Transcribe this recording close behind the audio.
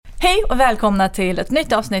Hej och välkomna till ett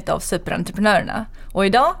nytt avsnitt av Superentreprenörerna. Och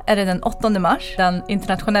idag är det den 8 mars, den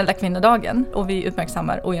internationella kvinnodagen. Och vi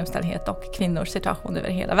uppmärksammar ojämställdhet och kvinnors situation över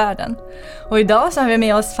hela världen. Och idag så har vi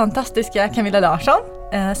med oss fantastiska Camilla Larsson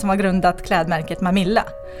som har grundat klädmärket Mamilla.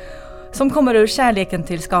 Som kommer ur kärleken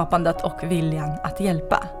till skapandet och viljan att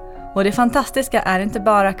hjälpa. Och det fantastiska är inte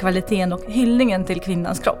bara kvaliteten och hyllningen till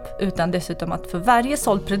kvinnans kropp, utan dessutom att för varje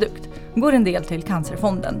såld produkt går en del till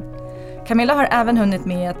Cancerfonden. Camilla har även hunnit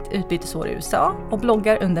med ett utbytesår i USA och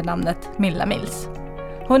bloggar under namnet Milla Mills.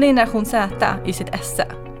 Hon är generation Z i sitt esse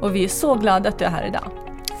och vi är så glada att du är här idag.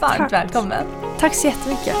 Varmt välkommen! Tack så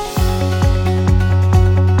jättemycket!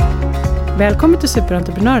 Välkommen till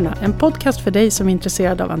Superentreprenörerna, en podcast för dig som är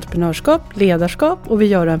intresserad av entreprenörskap, ledarskap och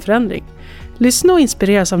vill göra en förändring. Lyssna och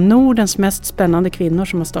inspireras av Nordens mest spännande kvinnor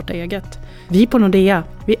som har startat eget. Vi på Nordea,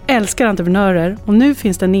 vi älskar entreprenörer och nu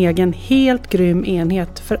finns det en egen helt grym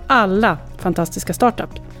enhet för alla fantastiska startup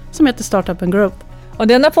som heter Startup & Growth. Och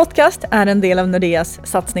denna podcast är en del av Nordeas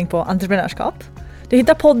satsning på entreprenörskap. Du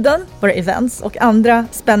hittar podden, våra events och andra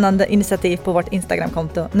spännande initiativ på vårt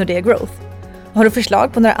Instagramkonto Nordea Growth. Har du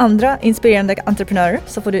förslag på några andra inspirerande entreprenörer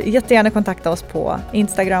så får du jättegärna kontakta oss på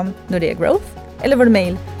Instagram Nordea Growth eller vår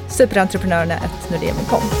mejl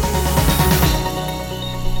superentreprenörerna@nordea.com.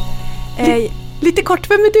 Lite kort,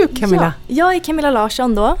 vem är du Camilla? Ja, jag är Camilla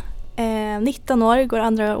Larsson då, 19 år, går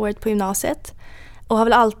andra året på gymnasiet och har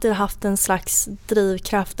väl alltid haft en slags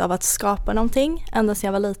drivkraft av att skapa någonting. Ända sedan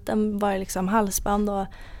jag var liten var det liksom halsband och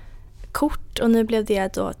kort och nu blev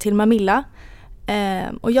det då till Mamilla.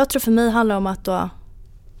 Och jag tror för mig handlar om att då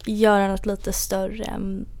göra något lite större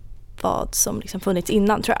än vad som liksom funnits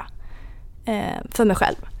innan, tror jag. För mig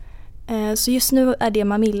själv. Så just nu är det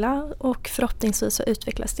Mamilla och förhoppningsvis så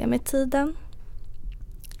utvecklas det med tiden,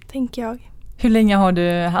 tänker jag. Hur länge har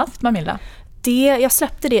du haft Mamilla? Jag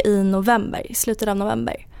släppte det i slutet av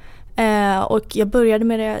november. Och jag började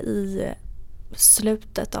med det i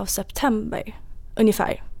slutet av september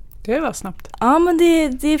ungefär. Det var snabbt. Ja, men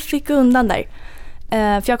det fick undan där.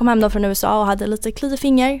 För jag kom hem då från USA och hade lite kli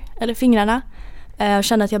i fingrarna. Och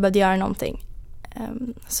kände att jag behövde göra någonting.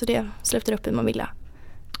 Så det slutade upp i Mamilla.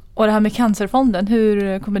 Och det här med Cancerfonden,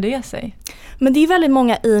 hur kommer det sig? Men det är väldigt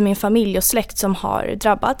många i min familj och släkt som har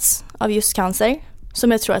drabbats av just cancer.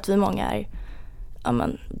 Som jag tror att vi många är,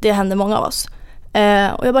 det händer många av oss.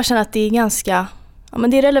 Och jag bara känner att det är ganska,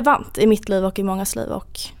 det är relevant i mitt liv och i mångas liv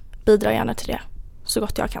och bidrar gärna till det så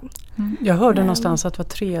gott jag kan. Jag hörde någonstans att var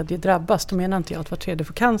tredje drabbas, då menar inte jag att var tredje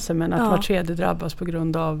får cancer, men att var tredje drabbas på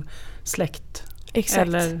grund av släkt. Exakt.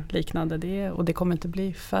 Eller liknande, och det kommer inte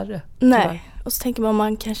bli färre. Nej, tyvärr. Och så tänker man om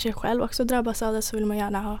man kanske själv också drabbas av det så vill man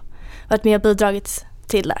gärna ha varit med och bidragit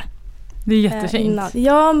till det. Det är jättefint.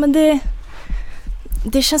 Ja, men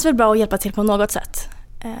det känns väl bra att hjälpa till på något sätt,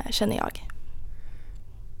 känner jag.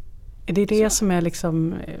 Är det det som är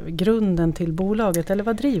liksom grunden till bolaget, eller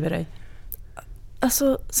vad driver dig?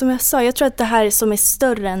 Alltså, som jag sa, jag tror att det här som är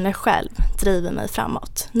större än mig själv driver mig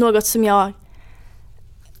framåt. Något som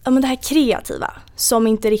det här kreativa som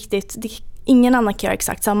inte riktigt, ingen annan kan göra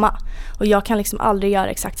exakt samma. Och jag kan liksom aldrig göra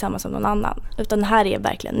exakt samma som någon annan. Utan det här är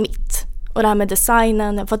verkligen mitt. Och det här med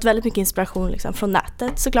designen, jag har fått väldigt mycket inspiration liksom från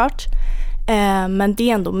nätet såklart. Men det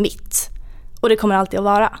är ändå mitt. Och det kommer alltid att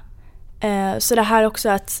vara. Så det här också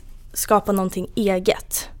att skapa någonting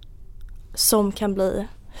eget. Som kan bli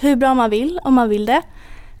hur bra man vill, om man vill det.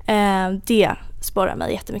 Det spårar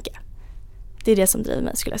mig jättemycket. Det är det som driver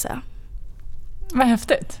mig, skulle jag säga. Vad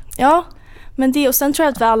häftigt. Ja, men och sen tror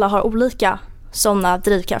jag att vi alla har olika sådana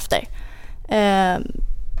drivkrafter.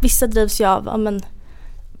 Vissa drivs ju av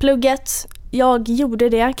plugget. Jag gjorde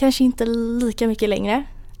det, kanske inte lika mycket längre.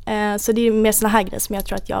 Så det är mer såna här grejer som jag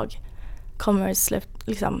tror att jag kommer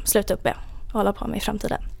sluta upp med och hålla på med i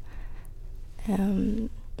framtiden.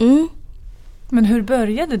 Men hur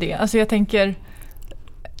började det? Alltså jag tänker,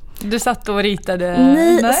 du satt och ritade.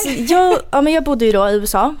 Nej? Alltså, jag bodde ju då i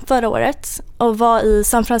USA förra året och var i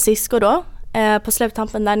San Francisco då. På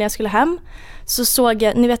sluttampen där när jag skulle hem så såg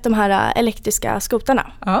jag, ni vet de här elektriska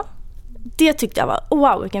skotarna. Ja. Det tyckte jag var,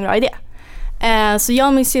 wow, vilken bra idé. Så jag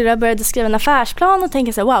och min syrra började skriva en affärsplan och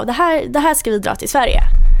tänka så här, wow, det här ska vi dra till Sverige.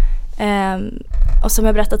 Och som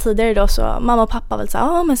jag berättade tidigare då så mamma och pappa väl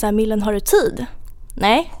sa, men så här, Millen, har du tid?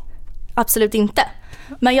 Nej, absolut inte.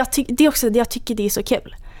 Men jag tycker det är så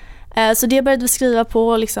kul. Så det började vi skriva på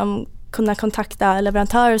och liksom kunna kontakta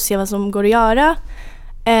leverantörer och se vad som går att göra.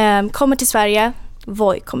 Kommer till Sverige,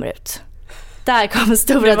 Voi kommer ut. Där kommer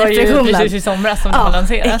stora depressionen. Det var ju precis i somras som det var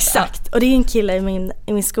lanserat. Exakt. Och det är en kille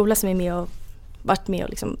i min skola som är med och varit med och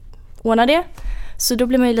liksom ordnar det. Så då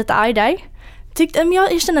blev man ju lite arg där.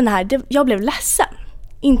 Jag kände jag blev ledsen.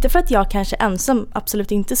 Inte för att jag kanske ensam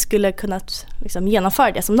absolut inte skulle kunnat liksom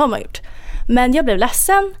genomföra det som de har gjort. Men jag blev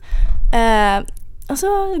ledsen. Och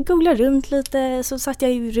så googlade runt lite, så satt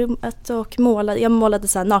jag i rummet och målade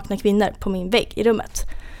så här nakna kvinnor på min vägg i rummet.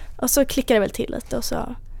 Och så klickade jag väl till lite och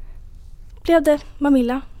så blev det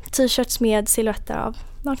Mamilla. T-shirts med silhuetter av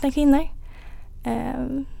nakna kvinnor.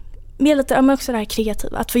 Med lite, men också det här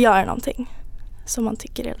kreativa, att få göra någonting som man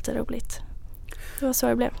tycker är lite roligt. Det var så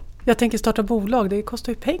det blev. Jag tänker starta bolag, det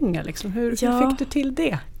kostar ju pengar liksom. Hur fick du till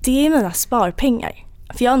det? Det är mina sparpengar.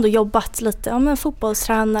 För jag har ändå jobbat lite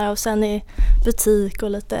fotbollstränare och sen i butik och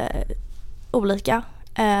lite olika.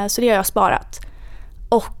 Så det har jag sparat.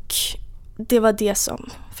 Och det var det som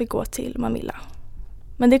fick gå till Mamilla.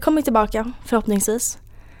 Men det kommer tillbaka förhoppningsvis.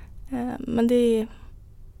 Men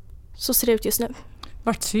så ser det ut just nu.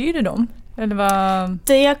 Vart syr du dem? Eller vad?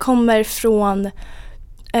 Det kommer från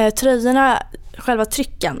tröjorna, själva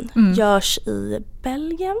trycken görs i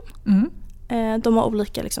Belgien. De har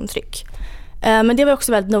olika liksom, tryck. Men det var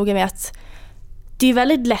också väldigt noga med att det är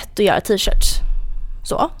väldigt lätt att göra t-shirts.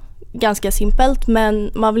 Så, ganska simpelt,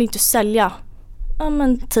 men man vill inte sälja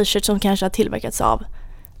t-shirts som kanske har tillverkats av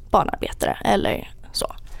barnarbetare eller så.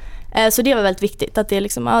 Så det var väldigt viktigt att det är,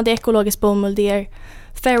 liksom, det är ekologisk bomull, det är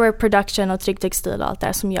fair production och trygg textil och allt det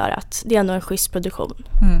här som gör att det är ändå en schysst produktion.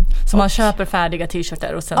 Så man köper färdiga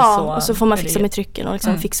t-shirtar och sen och så får man fixa med trycken och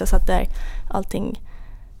liksom fixa så att allting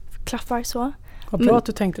klaffar så. Vad bra att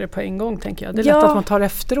du tänkte det på en gång, tänker jag. Det är lätt att man tar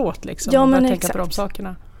efteråt liksom, och börjar tänka på de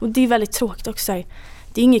sakerna. Och det är väldigt tråkigt också.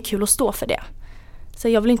 Det är inget kul att stå för det. Så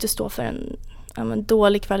jag vill inte stå för en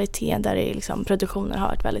dålig kvalitet där det liksom, produktionen har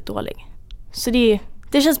varit väldigt dålig. Så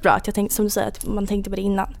det känns bra att jag tänkte, som du säger, att man tänkte på det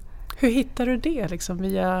innan. Hur hittar du det liksom,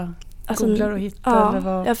 via googlar och hittar? Eller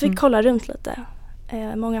vad? Jag fick kolla runt lite.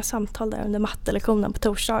 Många samtal där under mattelektionen på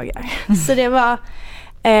torsdagar. Så det var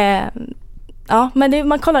men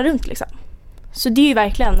man kollar runt liksom. Så det är ju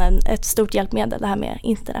verkligen ett stort hjälpmedel det här med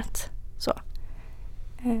internet. Så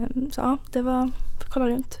det var för att kolla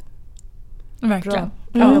runt. Verkligen.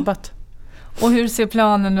 Bra jobbat. Och hur ser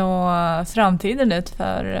planen och framtiden ut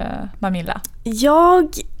för Mamilla?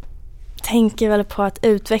 Jag tänker väl på att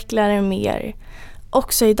utveckla det mer.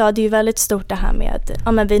 Också idag, det är ju väldigt stort det här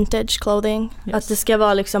med vintage clothing. Yes. Att det ska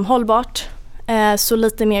vara liksom hållbart. Så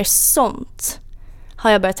lite mer sånt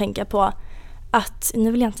har jag börjat tänka på. Att,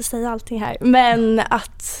 nu vill jag inte säga allting här, men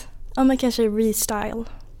att kanske restyle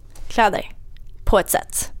kläder på ett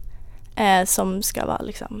sätt som ska vara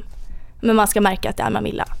liksom, men man ska märka att det är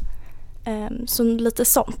Mamilla. Så lite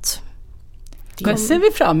sånt. Det ser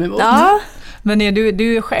vi fram emot. Ja. Men är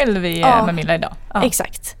du själv i Mamilla idag? Ja,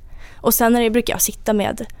 exakt. Och sen brukar jag sitta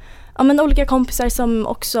med olika kompisar som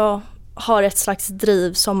också har ett slags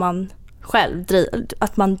driv som man själv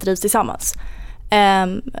att man drivs tillsammans.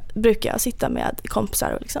 Brukar jag sitta med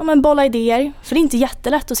kompisar och liksom, bolla idéer. För det är inte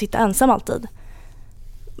jättelätt att sitta ensam alltid.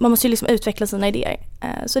 Man måste ju liksom utveckla sina idéer.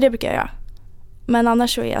 Så det brukar jag göra. Men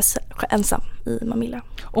annars så är jag ensam i Mamilla.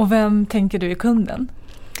 Och vem tänker du är kunden?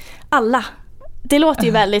 Alla. Det låter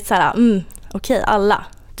ju väldigt så här, okej, alla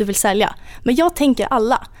du vill sälja. Men jag tänker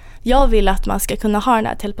alla. Jag vill att man ska kunna ha den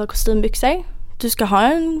här till ett par kostymbyxor. Du ska ha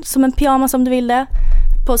den som en pyjamas om du vill det.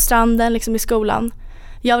 På stranden, liksom i skolan.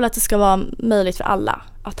 Jag vill att det ska vara möjligt för alla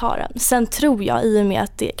att ha den. Sen tror jag, i och med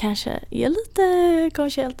att det kanske är lite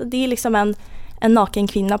kommersiellt, det är liksom en naken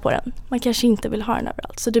kvinna på den. Man kanske inte vill ha den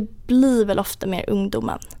överallt. Så det blir väl ofta mer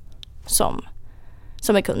ungdomen som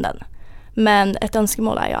är kunden. Men ett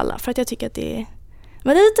önskemål är ju alla. För att jag tycker att det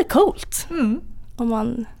är lite coolt.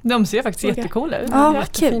 De ser faktiskt jättecoola ut. Ja,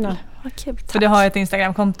 vad kul. För det har ett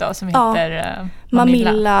Instagram-konto som heter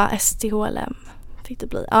Mamilla STHLM fick det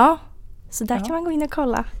bli. Ja, så där kan man gå in och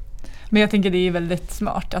kolla. Men jag tänker det är väldigt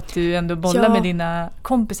smart att du ändå bollar med dina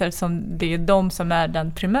kompisar som det är de som är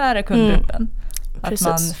den primära kundgruppen. Att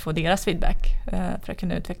man får deras feedback för att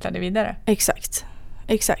kunna utveckla det vidare.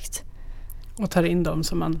 Exakt. Och tar in dem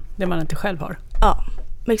som det man inte själv har. Ja,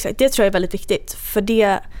 exakt. Det tror jag är väldigt viktigt. För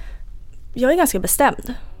jag är ganska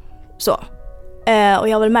bestämd. Så. Och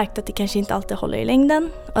jag har väl märkt att det kanske inte alltid håller i längden.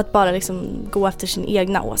 Att bara liksom gå efter sin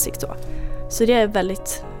egna åsikt. Så det är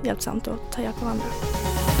väldigt hjälpsamt att ta hjälp av andra.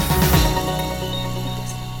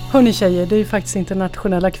 Hörni tjejer, det är ju faktiskt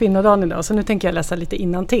internationella kvinnodagen idag, så nu tänker jag läsa lite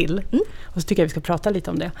innantill. Och så tycker jag vi ska prata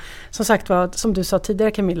lite om det. Som sagt var, som du sa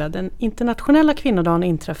tidigare Camilla, den internationella kvinnodagen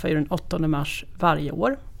inträffar ju den 8 mars varje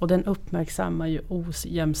år. Och den uppmärksammar ju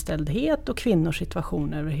ojämställdhet och kvinnors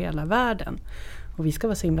situation över hela världen. Och vi ska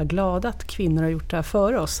vara så himla glada att kvinnor har gjort det här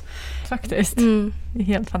för oss. Faktiskt. Det är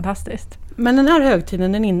helt fantastiskt. Men den här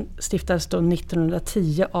högtiden den instiftades då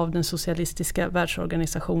 1910 av den socialistiska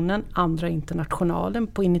världsorganisationen Andra internationalen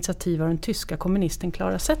på initiativ av den tyska kommunisten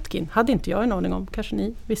Clara Zetkin. Hade inte jag en aning om, kanske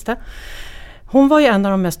ni visste. Hon var ju en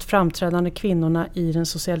av de mest framträdande kvinnorna i den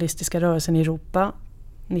socialistiska rörelsen i Europa.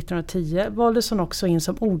 1910 valdes hon också in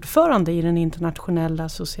som ordförande i den internationella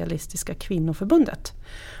socialistiska kvinnoförbundet.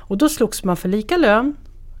 Och då slogs man för lika lön,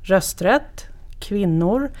 rösträtt,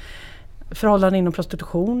 kvinnor, förhållanden inom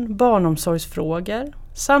prostitution, barnomsorgsfrågor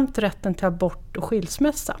samt rätten till abort och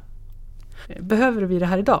skilsmässa. Behöver vi det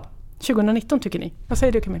här idag? 2019 tycker ni? Vad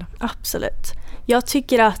säger du, Camilla? Absolut. Jag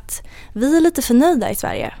tycker att vi är lite förnöjda i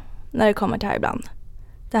Sverige när det kommer till här ibland.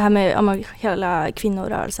 Det här med hela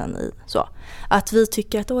kvinnorörelsen i så. Att vi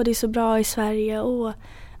tycker att det är så bra i Sverige.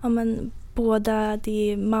 Båda,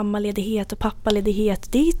 det är mammaledighet och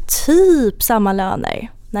pappaledighet. Det är typ samma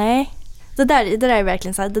löner. Nej, det där är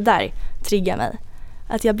verkligen så här, det där triggar mig.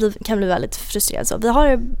 Att jag kan bli väldigt frustrerad. Så vi har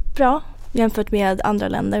det bra jämfört med andra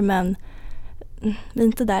länder, men vi är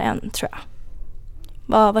inte där än, tror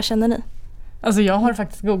jag. Vad känner ni? Alltså jag har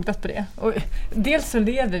faktiskt googlat på det. Och dels så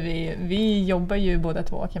lever vi jobbar ju båda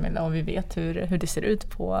två, Camilla, och vi vet hur det ser ut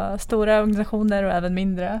på stora organisationer och även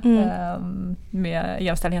mindre med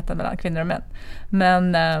jämställdheten mellan kvinnor och män.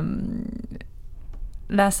 Men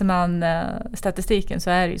läser man statistiken så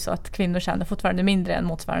är det ju så att kvinnor tjänar fortfarande mindre än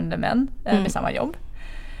motsvarande män med samma jobb.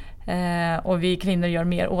 Och vi kvinnor gör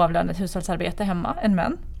mer oavlönat hushållsarbete hemma än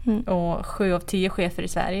män. Och 7 av 10 chefer i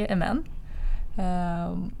Sverige är män.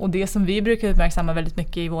 Och det som vi brukar uppmärksamma väldigt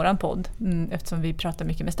mycket i våran podd, eftersom vi pratar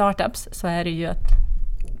mycket med startups, så är det ju att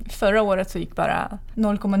förra året så gick bara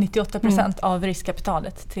 0,98% av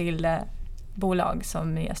riskkapitalet till bolag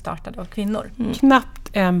som är startade av kvinnor.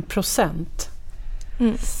 Knappt 1%.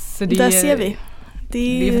 Så där ser vi.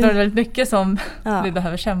 Det är väldigt mycket som vi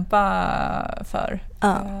behöver kämpa för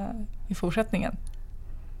i fortsättningen.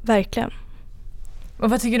 Verkligen. Och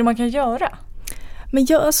vad tycker du man kan göra? Men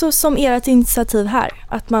alltså, som ert initiativ här,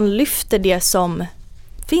 att man lyfter det som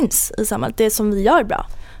finns i samhället, det som vi gör bra.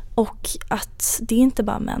 Och att det är inte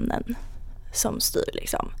bara männen som styr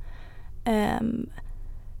liksom.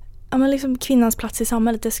 Men liksom kvinnans plats i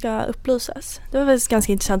samhället, det ska upplysas. Det var faktiskt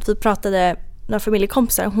ganska intressant. Vi pratade, några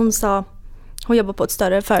familjekompisar, hon jobbar på ett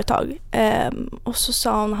större företag. Och så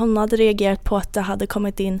sa hon hade reagerat på att det hade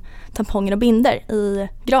kommit in tamponger och binder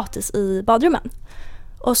gratis i badrummen.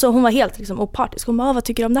 Och så hon var helt liksom opartisk. Hon bara, vad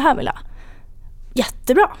tycker du om det här, Milla?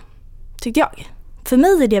 Jättebra, tyckte jag. För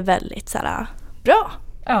mig är det väldigt så här, bra.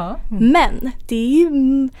 Ja. Men det är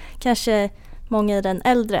ju kanske många i den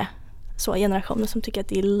äldre generationen som tycker att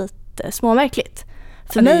det är lite småmärkligt.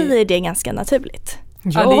 För mig är det ganska naturligt.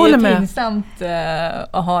 Ja, det är pinsamt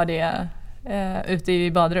att ha det ute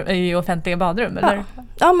i offentliga badrum, eller?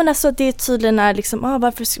 Ja, men alltså det är tydligen är liksom,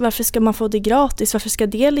 varför ska man få det gratis? Varför ska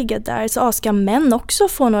det ligga där? Så ska män också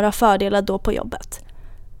få några fördelar då på jobbet?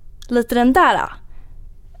 Lite den där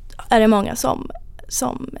är det många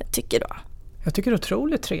som tycker då. Jag tycker det är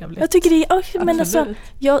otroligt trevligt. Jag tycker det är, men alltså,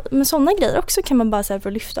 men sådana grejer också kan man bara säga för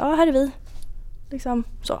att lyfta. Ja, här är vi. Liksom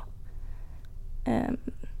så.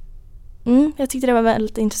 Jag tyckte det var en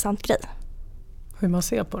väldigt intressant grej. Hur man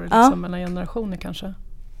ser på det liksom, mellan generationer kanske.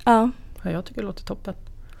 Ja, jag tycker det låter toppen.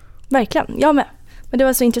 Verkligen, jag med. Men det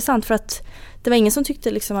var så intressant för att det var ingen som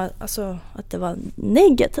tyckte liksom att det var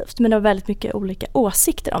negativt. Men det var väldigt mycket olika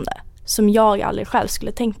åsikter om det. Som jag aldrig själv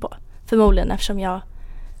skulle tänkt på. Förmodligen eftersom jag,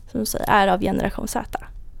 som du säger, är av generation Z.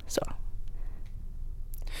 Så.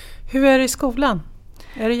 Hur är det i skolan?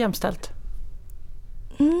 Är det jämställt?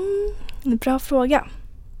 Bra fråga.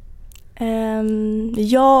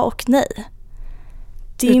 Ja och nej.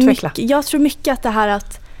 Det är mycket, jag tror mycket att det här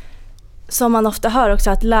att, som man ofta hör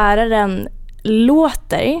också, att läraren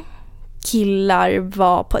låter killar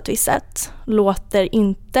vara på ett visst sätt, låter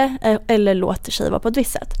inte eller låter sig vara på ett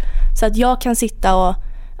visst sätt. Så att jag kan sitta och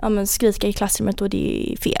skrika i klassrummet och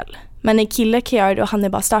det är fel. Men en kille kan göra det och han är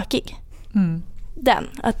bara stökig. Den,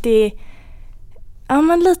 att det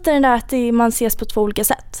lite den där att man ses på 2 olika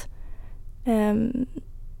sätt.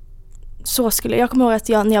 Jag kommer ihåg att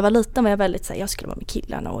när jag var liten var jag väldigt så här, jag skulle vara med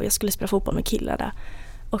killarna och jag skulle spela fotboll med killarna.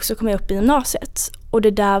 Och så kom jag upp i gymnasiet och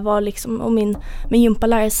det där var liksom, och min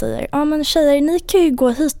gympalärare säger, men tjejer, ni kan ju gå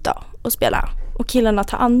hit då och spela och killarna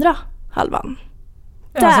tar andra halvan.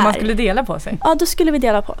 Ja, så man skulle dela på sig? Ja, då skulle vi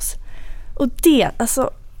dela på oss. Och det,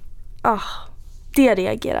 det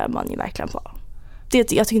reagerar man ju verkligen på. Jag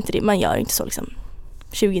tycker inte det, man gör inte så liksom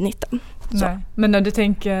 2019. Nej. Men när du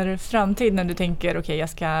tänker framtid, när du tänker okej, jag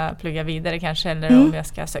ska plugga vidare kanske, eller om jag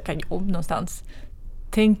ska söka jobb någonstans,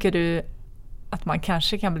 tänker du att man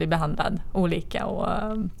kanske kan bli behandlad olika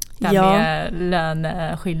och det med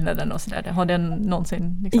löneskillnaden och sådär. Har den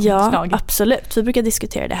någonsin liksom slagit? Ja, absolut. Vi brukar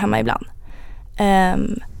diskutera det hemma ibland.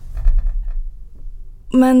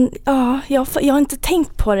 Men jag har inte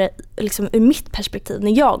tänkt på det liksom ur mitt perspektiv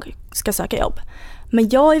när jag ska söka jobb. Men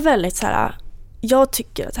jag är väldigt så här, jag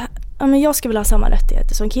tycker att jag ska väl ha samma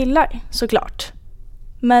rättigheter som killar, såklart.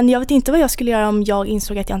 Men jag vet inte vad jag skulle göra om jag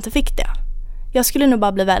insåg att jag inte fick det. Jag skulle nog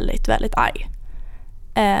bara bli väldigt, väldigt arg.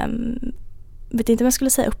 Vet inte om jag skulle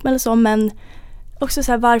säga upp mig eller så, men också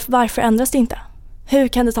så här, varför ändras det inte? Hur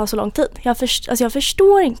kan det ta så lång tid? Jag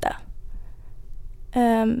förstår inte.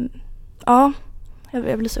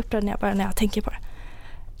 Jag blir så upprörd när jag tänker på det.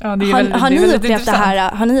 Ja, det är väldigt, har det är ni väldigt upplevt det här?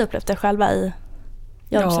 intressant. Har ni upplevt det själva i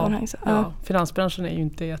jobbsammanhang? Ja, finansbranschen är ju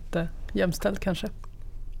inte jättejämställd kanske.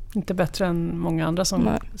 Inte bättre än många andra som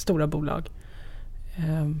stora bolag.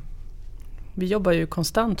 Vi jobbar ju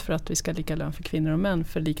konstant för att vi ska ha lika lön för kvinnor och män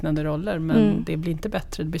för liknande roller, men det blir inte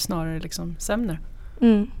bättre, det blir snarare liksom sämre.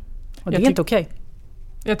 Och det är inte okej.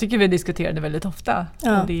 Jag tycker vi diskuterar det väldigt ofta.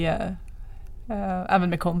 Och det, även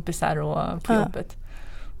med kompisar och på jobbet.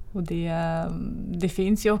 Och det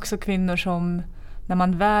finns ju också kvinnor som, när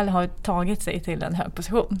man väl har tagit sig till en hög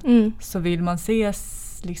position, så vill man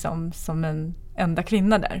ses liksom som en enda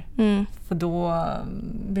kvinna där. För då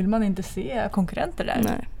vill man inte se konkurrenter där.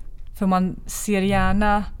 Nej. För man ser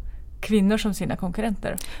gärna kvinnor som sina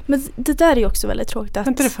konkurrenter. Men det där är ju också väldigt tråkigt. Är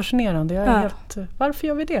inte det fascinerande? Jag är helt, varför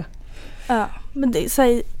gör vi det? Ja, men det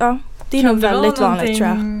är nog väldigt vanligt, tror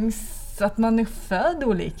jag. Så att man är född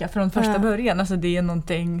olika från första början. Alltså det är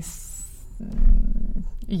någonting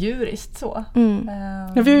djuriskt så.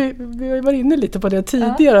 Ja, vi har ju varit inne lite på det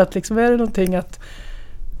tidigare. Att liksom, är det någonting att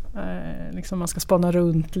liksom man ska spana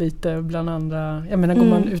runt lite bland andra. Jag menar, går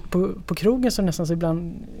man ut på krogen så nästan så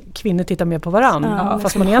ibland kvinnor tittar mer på varann.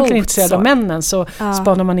 Fast man är egentligen intresserad av männen, så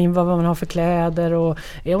spanar man in vad man har för kläder och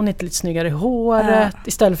är hon inte lite snyggare i håret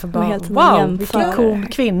istället för bara wow, vilken cool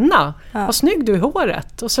kvinna. Vad snygg du är i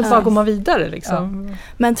håret. Och så bara går man vidare liksom.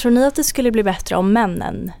 Men tror ni att det skulle bli bättre om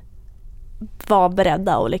männen var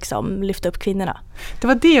beredda att liksom lyfta upp kvinnorna? Det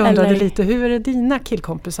var det jag undrade lite. Hur är det dina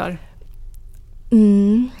killkompisar?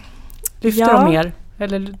 Lyfter de mer?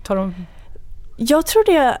 Eller tar de... Jag tror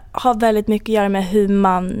det har väldigt mycket att göra med hur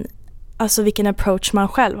man, alltså vilken approach man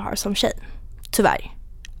själv har som tjej. Tyvärr.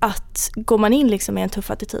 Att går man in liksom med en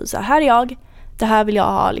tuff attityd, så här är jag, det här vill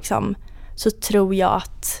jag ha liksom, så tror jag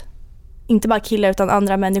att inte bara killar utan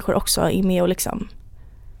andra människor också är med och liksom,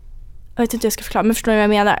 jag vet inte hur jag ska förklara, men förstår ni vad jag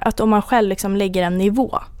menar? Att om man själv liksom lägger en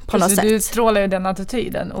nivå på något sätt. Du strålar ju den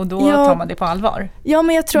attityden och då tar man det på allvar. Ja,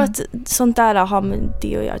 men jag tror att sånt där har med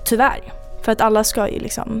det att göra, tyvärr. För att alla ska ju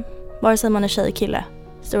liksom, vare sig man är tjej, kille,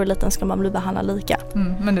 stor och liten, ska man bli behandlad lika.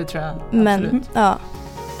 Men det tror jag absolut.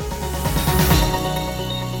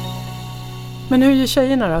 Men hur är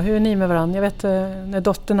tjejerna då? Hur är ni med varandra? Jag vet när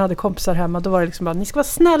dottern hade kompisar hemma, då var det liksom bara, ni ska vara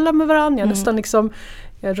snälla med varandra. Jag nästan liksom,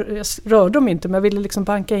 jag rörde dem inte, men jag ville liksom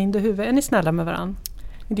banka in det i huvudet. Är ni snälla med varandra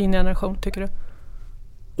i din generation, tycker du?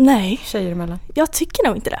 Nej. Tjejer emellan? Jag tycker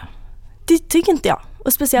nog inte det. Det tycker inte jag.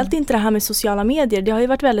 Och speciellt inte det här med sociala medier. Det har ju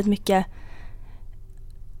varit väldigt mycket,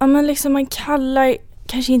 ja men liksom man kallar,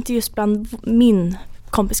 kanske inte just bland min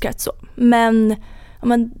kompiskrets så, men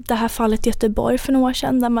det här fallet i Göteborg för några år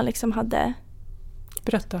sedan där man liksom hade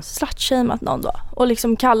slutshameat någon då och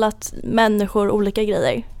liksom kallat människor olika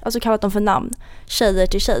grejer, alltså kallat dem för namn, tjejer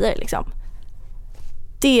till tjejer liksom.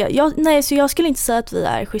 Så jag skulle inte säga att vi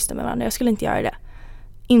är schyssta med varandra, jag skulle inte göra det.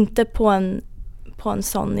 Inte på en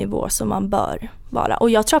sån nivå som man bör vara. Och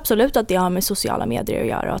jag tror absolut att det har med sociala medier att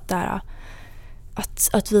göra, och att det här,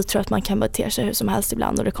 att vi tror att man kan bete sig hur som helst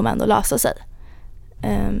ibland och det kommer ändå lösa sig.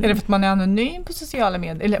 Är det för att man är anonym på sociala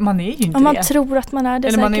medier? Eller man är ju inte man det. Tror att man är det.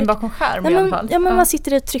 Eller säkert. man är bakom skärm i alla fall. Ja, men man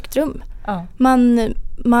sitter i ett tryggt rum.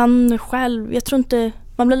 Man själv, jag tror inte,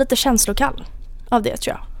 man blir lite känslokall av det,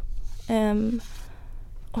 tror jag.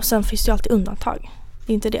 Och sen finns det ju alltid undantag.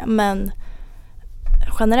 Det är inte det, men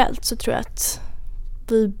generellt så tror jag att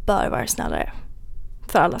vi bör vara snällare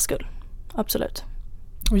för alla skull. Absolut.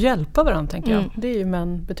 Och hjälpa varandra, tänker jag. Det är ju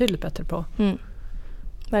män betydligt bättre på.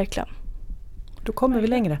 Verkligen. Då kommer vi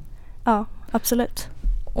längre. Ja, absolut.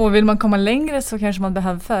 Och vill man komma längre så kanske man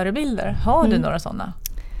behöver förebilder. Har du några sådana?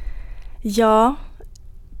 Ja,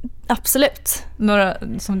 absolut. Några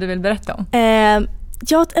som du vill berätta om?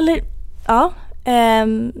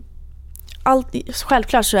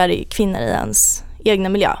 Självklart så är det kvinnor i ens egna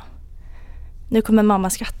miljö. Nu kommer mamma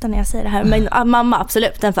skratta när jag säger det här, men mamma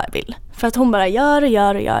absolut en förebild. För att hon bara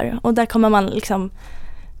gör. Och där kommer man liksom,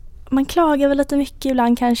 man klagar väl lite mycket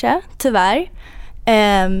ibland kanske, tyvärr.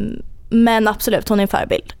 Men absolut, hon är en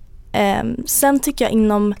förebild. Sen tycker jag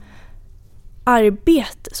inom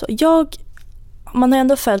arbete så man har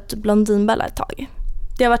ändå följt Blondinbella ett tag.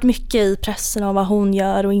 Det har varit mycket i pressen om vad hon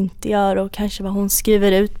gör och inte gör och kanske vad hon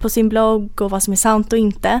skriver ut på sin blogg och vad som är sant och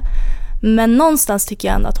inte. Men någonstans tycker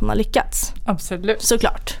jag ändå att hon har lyckats. Absolut.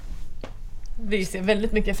 Såklart. Vi ser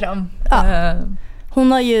väldigt mycket fram. Ja.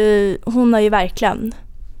 Hon har ju verkligen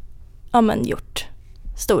gjort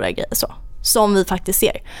stora grejer så. Som vi faktiskt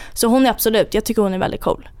ser. Så hon är absolut, jag tycker hon är väldigt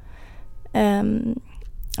cool.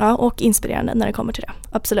 Och inspirerande när det kommer till det.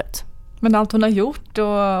 Absolut. Men allt hon har gjort och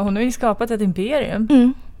hon har ju skapat ett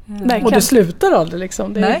imperium. Verkligen. Och det slutar aldrig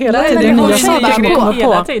liksom. Det är Nej, hela nej, tiden hon nya kör saker som bara kommer på.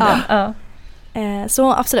 hela på. tiden. Ja. Ja.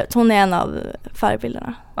 Så absolut, hon är en av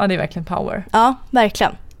förebilderna. Ja, det är verkligen power. Ja,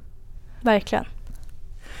 verkligen. Verkligen.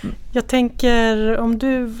 Jag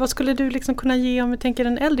tänker, vad skulle du liksom kunna ge om vi tänker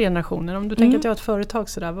den äldre generationen? Om du tänker att jag har ett företag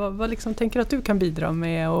sådär, vad liksom tänker du att du kan bidra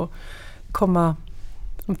med och komma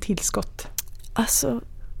som tillskott? Alltså,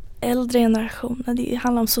 äldre generationen, det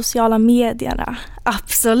handlar om sociala medierna.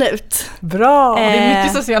 Absolut. Bra! Det är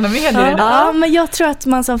mycket sociala medier idag. Ja, men jag tror att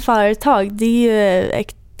man som företag, det är ju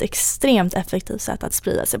ett extremt effektivt sätt att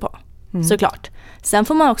sprida sig på. Såklart. Sen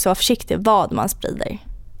får man också vara försiktig vad man sprider.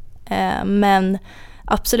 Men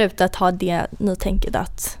absolut att ha det nytänket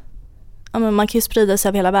att man kan ju sprida sig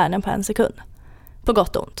över hela världen på 1 sekund. På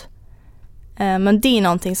gott och ont. Men det är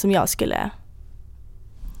någonting som jag skulle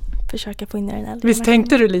försöka få in i den äldre. Visst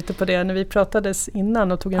tänkte du lite på det när vi pratades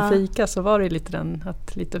innan och tog en fika, så var det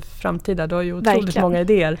lite framtida, du har ju otroligt Verkligen. många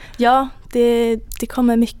idéer. Ja, det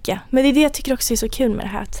kommer mycket. Men det är det jag tycker också är så kul med det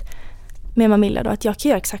här med Mamilla då, att jag kan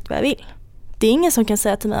göra exakt vad jag vill. Det är ingen som kan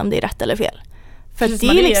säga till mig om det är rätt eller fel. För att det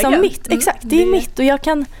är liksom mitt, exakt, det är mitt och jag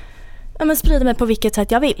kan sprida mig på vilket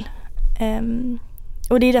sätt jag vill.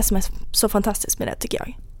 Och det är det som är så fantastiskt med det, tycker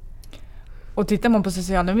jag. Och tittar man på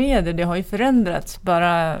sociala medier, det har ju förändrats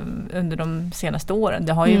bara under de senaste åren.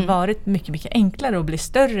 Det har ju varit mycket, mycket enklare att bli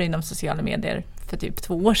större inom sociala medier för typ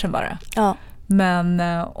 2 år sedan bara. Ja. Men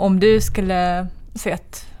om du skulle se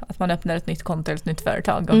att man öppnar ett nytt konto eller ett nytt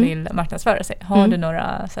företag och vill marknadsföra sig, har du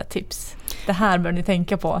några så här tips? Det här bör ni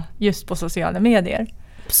tänka på just på sociala medier.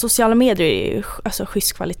 Sociala medier är ju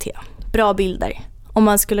schysst kvalitet. Bra bilder. Om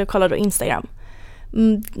man skulle kolla då Instagram.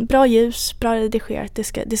 Bra ljus, bra redigerat.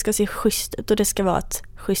 Det ska se schysst ut och det ska vara ett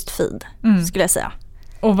schysst feed, skulle jag säga.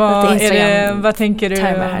 Och vad tänker du?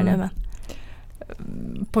 Här nu, men.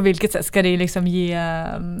 På vilket sätt ska det liksom ge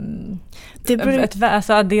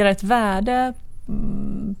addera ett värde?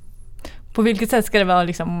 På vilket sätt ska det vara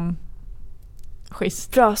liksom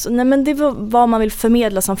schysst? Bra, nej men det var vad man vill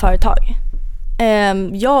förmedla som företag.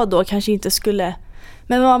 Jag då kanske inte skulle,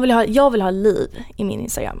 men jag vill ha liv i min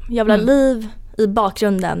Instagram. Jag vill ha liv i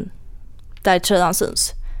bakgrunden där tröjan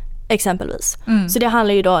syns, exempelvis. Så det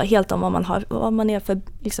handlar ju då helt om vad man är för,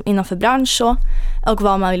 liksom, innanför bransch och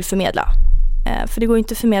vad man vill förmedla. För det går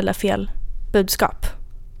inte att förmedla fel budskap.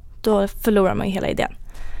 Då förlorar man ju hela idén.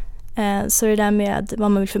 Så det där med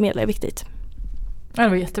vad man vill förmedla är viktigt. Ja, det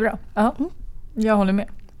var jättebra. Ja, jag håller med.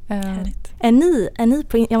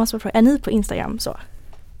 Är ni på Instagram så?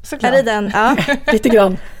 Såklart. Är det den? Ja. Lite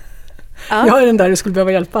grann. Ja. Jag är den där du skulle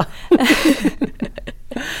behöva hjälpa.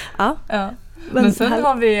 Ja. Men sen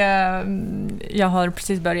har vi, jag har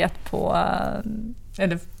precis börjat på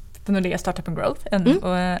Nordea Startup and Growth,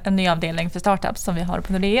 en ny avdelning för startups som vi har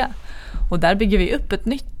på Nordea. Och där bygger vi upp ett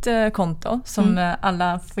nytt konto som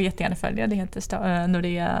alla får jättegärna följa. Det heter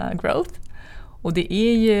Nordea Growth. Och det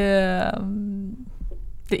är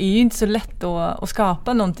ju inte så lätt att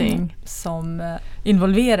skapa någonting som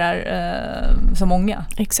involverar så många.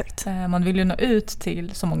 Exakt. Man vill ju nå ut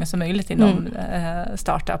till så många som möjligt inom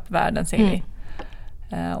startup-världen, ser vi.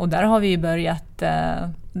 Och där har vi ju börjat,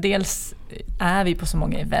 dels är vi på så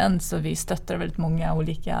många events och vi stöttar väldigt många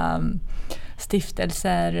olika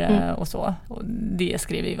stiftelser och så. Och det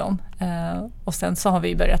skriver vi om. Och sen så har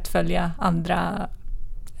vi börjat följa andra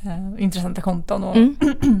intressanta konton och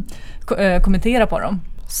kommentera på dem.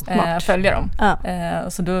 Följa dem.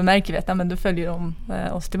 Så då märker vi att då följer de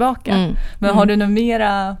oss tillbaka. Men har du något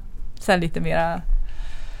mera, så här lite mera,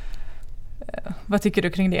 vad tycker du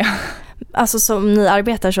kring det? Alltså som ni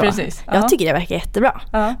arbetar så. Precis. Jag tycker det verkar jättebra.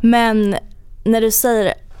 Men när du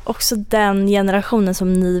säger också den generationen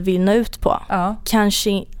som ni vill nå ut på,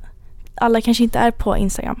 alla kanske inte är på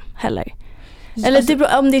Instagram heller.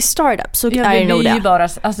 Eller om det är startup så är det nog det. Bara,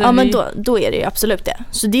 men då är det ju absolut det.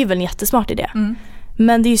 Så det är väl en jättesmart idé.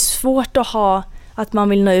 Men det är svårt att ha att man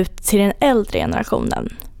vill nå ut till den äldre generationen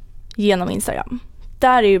genom Instagram.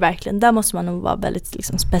 Där är ju verkligen, där måste man nog vara väldigt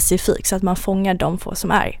liksom specifik så att man fångar de få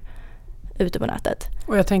som är ute på nätet.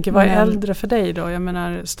 Och jag tänker, vad är äldre för dig då? Jag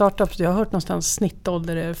menar, startups, jag har hört någonstans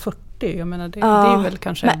snittålder är 40. Jag menar, det är väl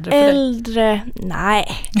kanske äldre för dig? Äldre,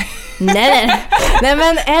 nej,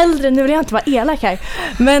 men äldre, nu vill jag inte vara elak här,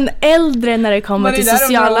 men äldre när det kommer till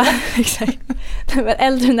sociala exakt. Men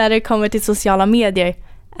äldre när det kommer till sociala medier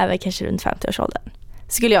är väl kanske runt 50-årsåldern,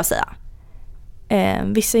 skulle jag säga.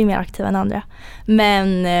 Vissa är mer aktiva än andra.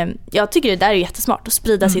 Men jag tycker det där är jättesmart att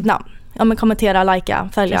sprida sitt namn. Ja, men kommentera, likea,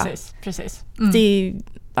 följa. Precis. Det är ju,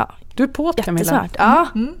 du är på det, Camilla. Ja.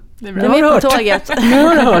 Det är bra. Nu är på tåget. Nu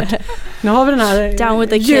har du hört. Nu har vi den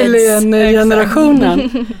här generationen.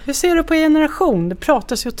 Hur ser du på generation? Det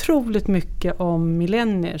pratas ju otroligt mycket om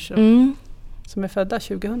millenniers som är födda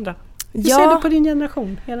 2000. Hur ser du på din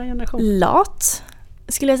generation? Hela generation? Lat,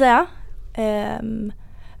 skulle jag säga.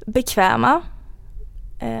 Bekväma.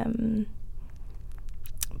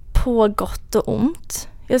 På gott och ont.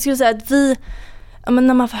 Jag skulle säga att vi,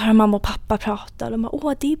 när man får höra mamma och pappa prata och de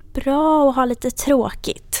bara, det är bra att ha lite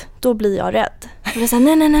tråkigt. Då blir jag rädd. Och det är så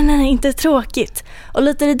här, nej, inte tråkigt. Och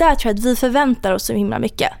lite det där tror jag att vi förväntar oss så himla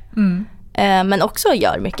mycket. Men också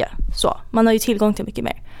gör mycket. Så, man har ju tillgång till mycket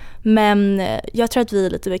mer. Men jag tror att vi är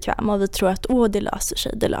lite bekväma och vi tror att det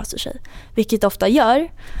löser sig. Vilket det ofta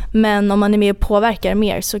gör. Men om man är med och påverkar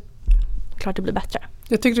mer så klart det blir bättre.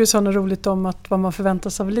 Jag tycker det är så roligt om att vad man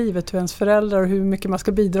förväntas av livet, hur ens föräldrar och hur mycket man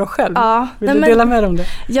ska bidra själv. Ja, Vill du dela med dig om det?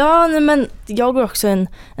 Ja, men jag går också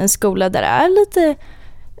en skola där det är lite,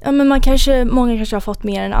 men många kanske har fått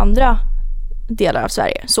mer än andra delar av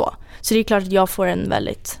Sverige. Så det är klart att jag får en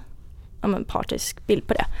väldigt partisk bild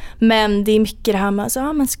på det. Men det är mycket det här med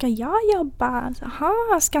men ska jag jobba?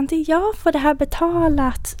 Ska inte jag få det här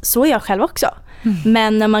betalat? Så är jag själv också.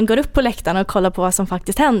 Men när man går upp på läktaren och kollar på vad som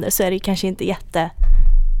faktiskt händer så är det kanske inte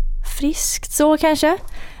jättefriskt så kanske.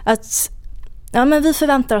 Att men vi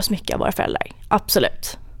förväntar oss mycket av våra föräldrar.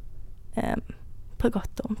 Absolut. På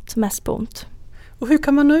gott och ont. Mest på ont. Och hur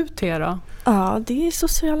kan man nå ut det då? Ja, det är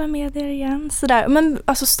sociala medier igen. Sådär. Men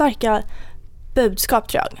alltså starka budskap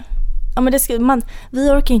tror jag. Ja, men vi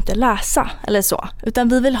orkar inte läsa eller så. Utan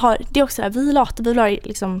vi vill ha, det är också där, vi vill ha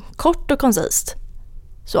liksom kort och koncist.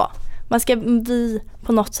 Så. Vi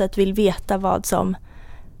på något sätt vill veta vad som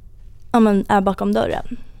är bakom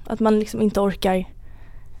dörren. Att man liksom inte orkar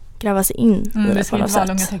gräva sig in i det på något sätt.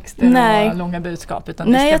 Det ska inte vara långa texter och långa budskap.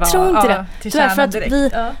 Utan Nej, det ska jag tror inte det. Tyvärr för att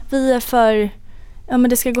vi är för, men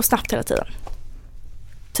det ska gå snabbt hela tiden.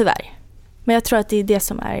 Tyvärr. Men jag tror att det är det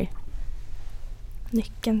som är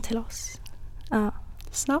nyckeln till oss. Ja.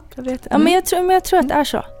 Snabbt? Jag vet. Ja, men jag tror att det är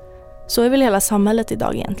så. Så är väl hela samhället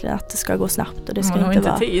idag egentligen, att det ska gå snabbt och det ska man inte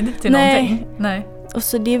har vara tid till någonting. Nej. Och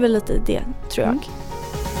så det är väl lite det, tror jag.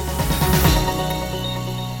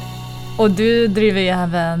 Och du driver ju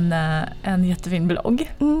även en jättefin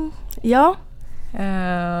blogg. Ja.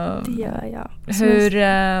 Det gör jag.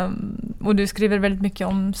 Och du skriver väldigt mycket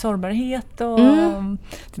om sårbarhet och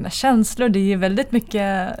dina känslor. Det är ju väldigt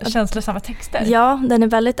mycket känslosamma texter. Ja, den är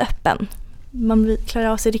väldigt öppen. Man klarar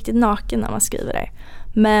av sig riktigt naken när man skriver det.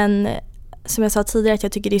 Men som jag sa tidigare, att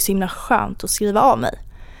jag tycker det är så himla skönt att skriva av mig.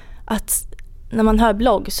 Att när man hör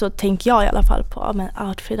blogg så tänker jag i alla fall på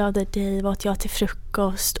outfit of the day, vad åt jag till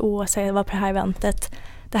frukost, så jag var på det här eventet.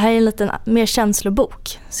 Det här är en liten mer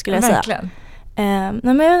känslobok, skulle jag säga. Verkligen.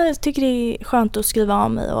 Men jag tycker det är skönt att skriva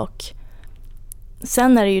av mig, och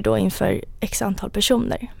sen är det ju då inför x antal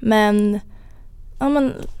personer. Men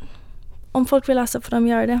om folk vill läsa får de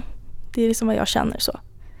göra det. Det är liksom vad jag känner så.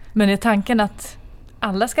 Men är tanken att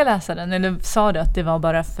alla ska läsa den, eller sa du att det var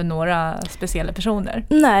bara för några speciella personer?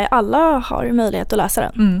 Nej, alla har möjlighet att läsa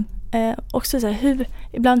den. Också så här,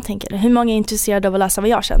 ibland tänker jag, hur många är intresserade av att läsa vad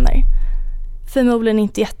jag känner? Förmodligen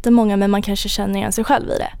inte jättemånga, men man kanske känner igen sig själv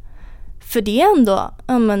i det. För det är ändå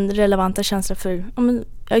relevanta känslor för,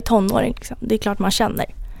 jag är tonåring liksom. Det är klart man känner.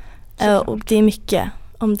 Och det är mycket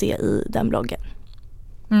om det i den bloggen.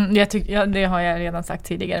 Det har jag redan sagt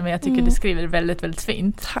tidigare, men jag tycker det skriver väldigt, väldigt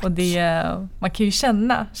fint. Tack. Och man kan ju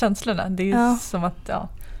känna känslorna. Det är som att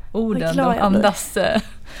orden, de andas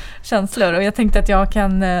känslor. Och jag tänkte att jag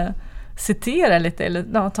kan citera lite,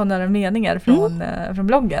 eller ta några meningar från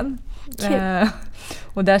bloggen.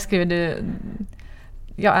 Och där skriver du: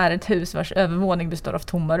 jag är ett hus vars övervåning består av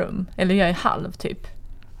tomma rum. Eller jag är halv typ.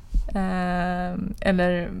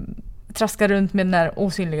 Eller traskar runt med den här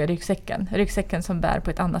osynliga ryggsäcken. Ryggsäcken som bär på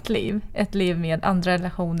ett annat liv. Ett liv med andra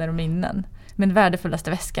relationer och minnen. Min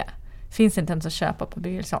värdefullaste väska. Finns inte ens att köpa på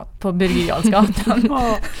Birger Jarlsgatan.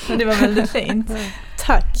 Men det var väldigt fint.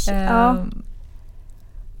 Tack.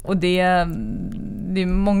 Och det är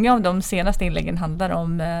många av de senaste inläggen handlar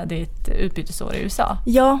om ditt utbytesår i USA.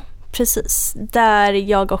 Ja, precis. Där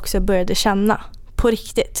jag också började känna på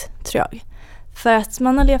riktigt, tror jag. För att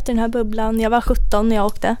man har levt i den här bubblan. Jag var 17 när jag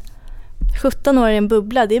åkte. 17 år i en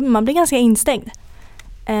bubbla, man blir ganska instängd.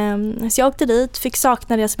 Så jag åkte dit, fick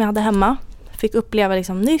sakna det som jag hade hemma. Fick uppleva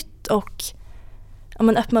liksom nytt och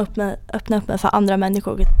öppna upp mig för andra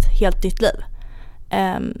människor och ett helt nytt liv.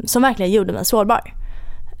 Som verkligen gjorde mig sårbar.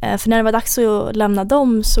 För när det var dags att lämna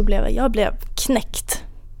dem så blev jag knäckt.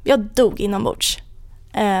 Jag dog inombords.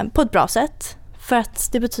 På ett bra sätt. För att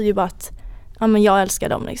det betyder ju bara att jag älskar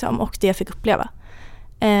dem liksom, och det jag fick uppleva.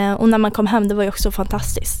 Och när man kom hem, det var ju också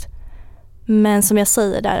fantastiskt. Men som jag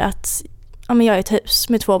säger där att jag är i ett hus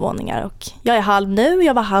med 2 våningar och jag är halv nu,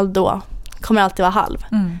 jag var halv då. Kommer alltid vara halv.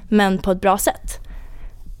 Men på ett bra sätt.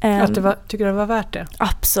 Tycker du det var värt det?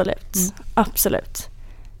 Absolut. Absolut.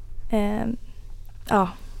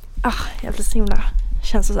 Jag blev så himla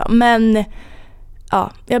känslosam. Men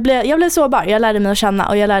jag blev sårbar. Jag lärde mig att känna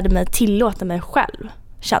och jag lärde mig tillåta mig själv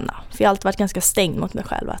känna. För jag har alltid varit ganska stängd mot mig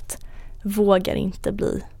själv. Att vågar inte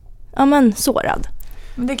bli sårad.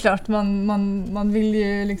 Men det är klart, man vill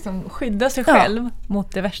ju liksom skydda sig själv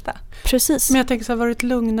mot det värsta. Precis. Men jag tänker så här, var det ett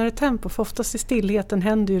lugnare tempo? För oftast i stillheten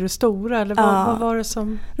händer ju det stora. Eller vad var det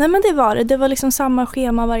som... Nej, men det var det. Det var liksom samma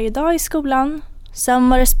schema varje dag i skolan. Sen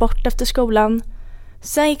var det sport efter skolan.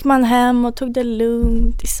 Sen gick man hem och tog det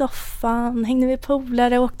lugnt i soffan. Hängde med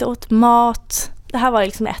polare och åkte åt mat. Det här var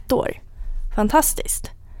liksom 1 år.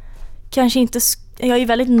 Fantastiskt. Kanske inte... Jag är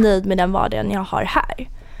väldigt nöjd med den vardagen jag har här.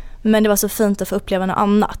 Men det var så fint att få uppleva något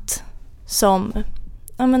annat. Som...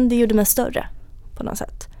 det gjorde mig större på något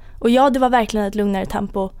sätt. Och det var verkligen ett lugnare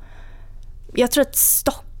tempo. Jag tror att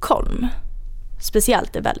Stockholm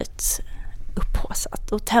speciellt är väldigt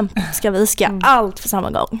upphaussat. Och tempot vi ska allt på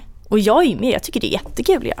samma gång. Och jag är ju med, jag tycker det är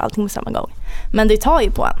jättekul att göra allting på samma gång. Men det tar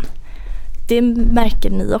ju på en. Det märker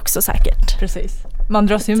ni också säkert. Precis, man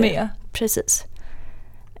dras ju med. Precis.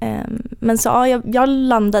 Men så jag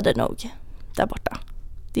landade nog där borta.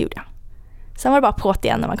 Det gjorde jag. Sen var det bara på't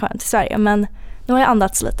igen när man kom hem till Sverige. Men nu har jag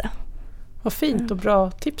andats lite. Vad fint och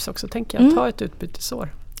bra tips också, tänker jag. Ta ett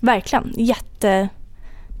utbytesår. Verkligen,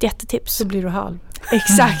 jättetips. Så blir du halv.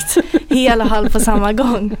 Exakt, hela halv på samma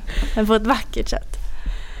gång. Men på ett vackert sätt.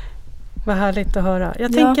 Vad härligt att höra.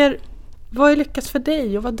 Jag tänker, vad är lyckas för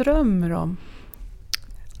dig och vad drömmer du om?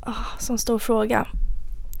 Sån stor fråga.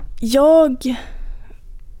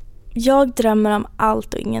 Jag drömmer om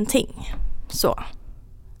allt och ingenting. Så.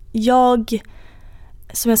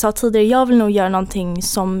 Som jag sa tidigare, jag vill nog göra någonting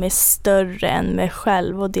som är större än mig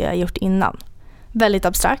själv och det jag gjort innan. Väldigt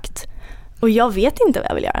abstrakt. Och jag vet inte vad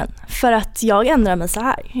jag vill göra än. För att jag ändrar mig så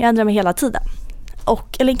här. Jag ändrar mig hela tiden.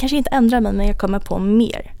 Eller kanske inte ändrar mig, men jag kommer på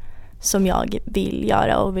mer som jag vill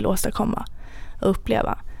göra och vill åstadkomma och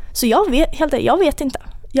uppleva. Så jag vet inte.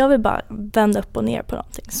 Jag vill bara vända upp och ner på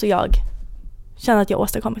någonting. Så jag känner att jag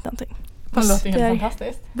åstadkommit någonting. Det låter helt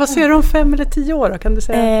fantastiskt. Vad ser du om 5 eller 10 år då, kan du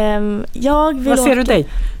säga? Vad ser du dig?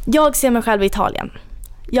 Jag ser mig själv i Italien.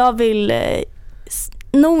 Jag vill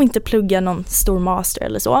nog inte plugga någon stor master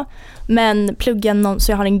eller så. Men plugga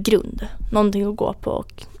så jag har en grund. Någonting att gå på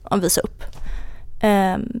och visa upp.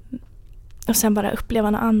 Och sen bara uppleva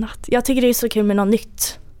något annat. Jag tycker det är så kul med något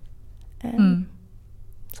nytt.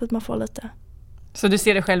 Så att man får lite... Så du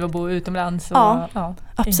ser dig själv att bo utomlands? Och, ja,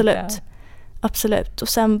 absolut. Absolut. Och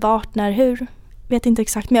sen vart, när, hur? Vet inte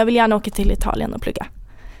exakt. Men jag vill gärna åka till Italien och plugga.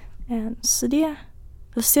 Så det...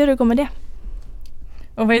 Då ser du hur det går med det.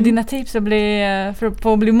 Och vad är dina tips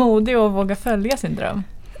för att bli modig och våga följa sin dröm?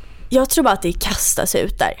 Jag tror bara att det kastas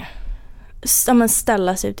ut där.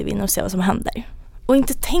 Ställa sig ut i vinden och se vad som händer. Och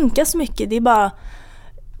inte tänka så mycket. Det är bara...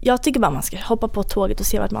 Jag tycker bara man ska hoppa på tåget och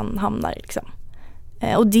se vart man hamnar. Liksom.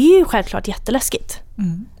 Och det är ju självklart jätteläskigt.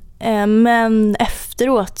 Men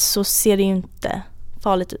efteråt så ser det ju inte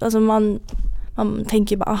farligt ut. Alltså man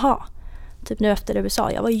tänker ju bara, typ nu efter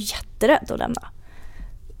USA, jag var ju jätterädd att lämna.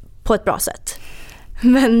 På ett bra sätt.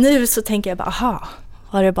 Men nu så tänker jag bara,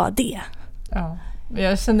 var det bara det? Ja,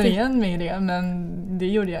 jag känner igen mig i det, men det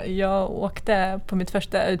gjorde jag. Jag åkte på mitt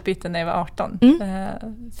första utbyte när jag var 18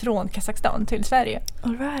 från Kazakstan till Sverige.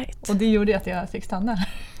 All right. Och det gjorde att jag fick stanna.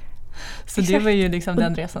 Så det var ju liksom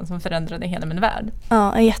den resan som förändrade hela min värld.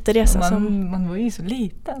 Ja, en jätteresa. Man var ju så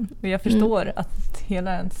liten. Och jag förstår att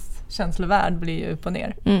hela ens känslovärld blir ju upp och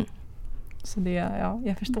ner. Så det,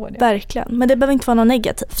 jag förstår det. Verkligen, men det behöver inte vara något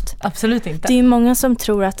negativt. Absolut inte. Det är ju många som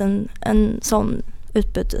tror att en sån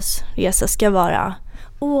utbytesresa ska vara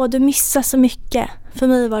du missar så mycket. För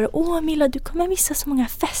mig var det, Milla, du kommer missa så många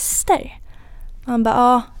fester. Man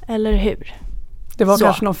bara, eller hur? Det var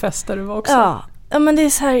kanske någon fest där du var också. Ja, men det är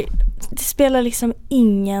så här, det spelar liksom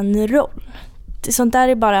ingen roll. Sånt där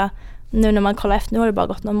är bara, nu när man kollar efter, nu har det bara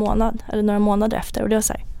gått någon månad eller några månader efter och det var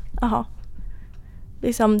så här,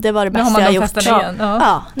 liksom, det var det Nu har bästa man jag de gjort. festerna igen. Ja.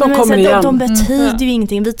 Ja, De men kommer så igen. de betyder Ja. ju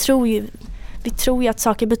ingenting. Vi tror ju att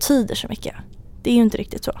saker betyder så mycket. Det är ju inte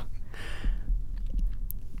riktigt så.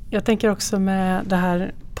 Jag tänker också med det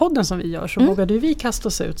här podden som vi gör så vågade ju vi kasta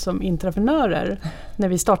oss ut som intraprenörer när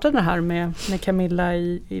vi startade det här med Camilla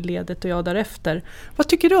i ledet och jag därefter. Vad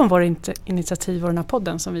tycker du om våra initiativ och den här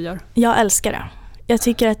podden som vi gör? Jag älskar det. Jag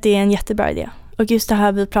tycker att det är en jättebra idé. Och just det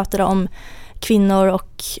här vi pratade om kvinnor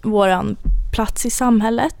och våran plats i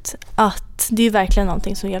samhället. Att det är ju verkligen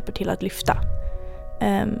någonting som hjälper till att lyfta.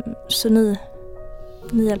 Så ni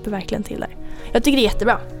hjälper verkligen till där. Jag tycker det är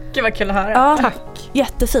jättebra. Gud vad kul att höra. Ja, Tack!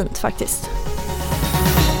 jättefint faktiskt.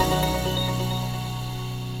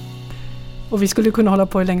 Och vi skulle kunna hålla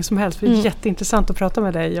på hur länge som helst. Det är jätteintressant att prata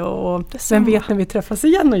med dig och vem vet när vi träffas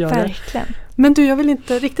igen och gör det. Verkligen. Men du, jag vill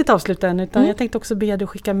inte riktigt avsluta än utan jag tänkte också be dig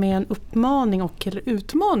skicka med en uppmaning eller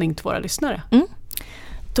utmaning till våra lyssnare.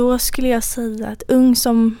 Då skulle jag säga att ung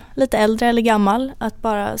som lite äldre eller gammal, att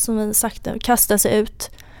bara som vi sagt kasta sig ut.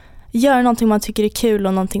 Göra någonting man tycker är kul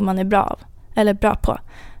och någonting man är bra på.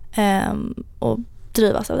 Och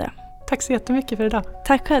drivas av det. Tack så jättemycket för idag.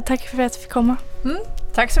 Tack för att jag fick komma.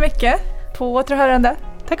 Tack så mycket. På återhörande.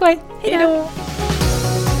 Tack och hej! Hej då!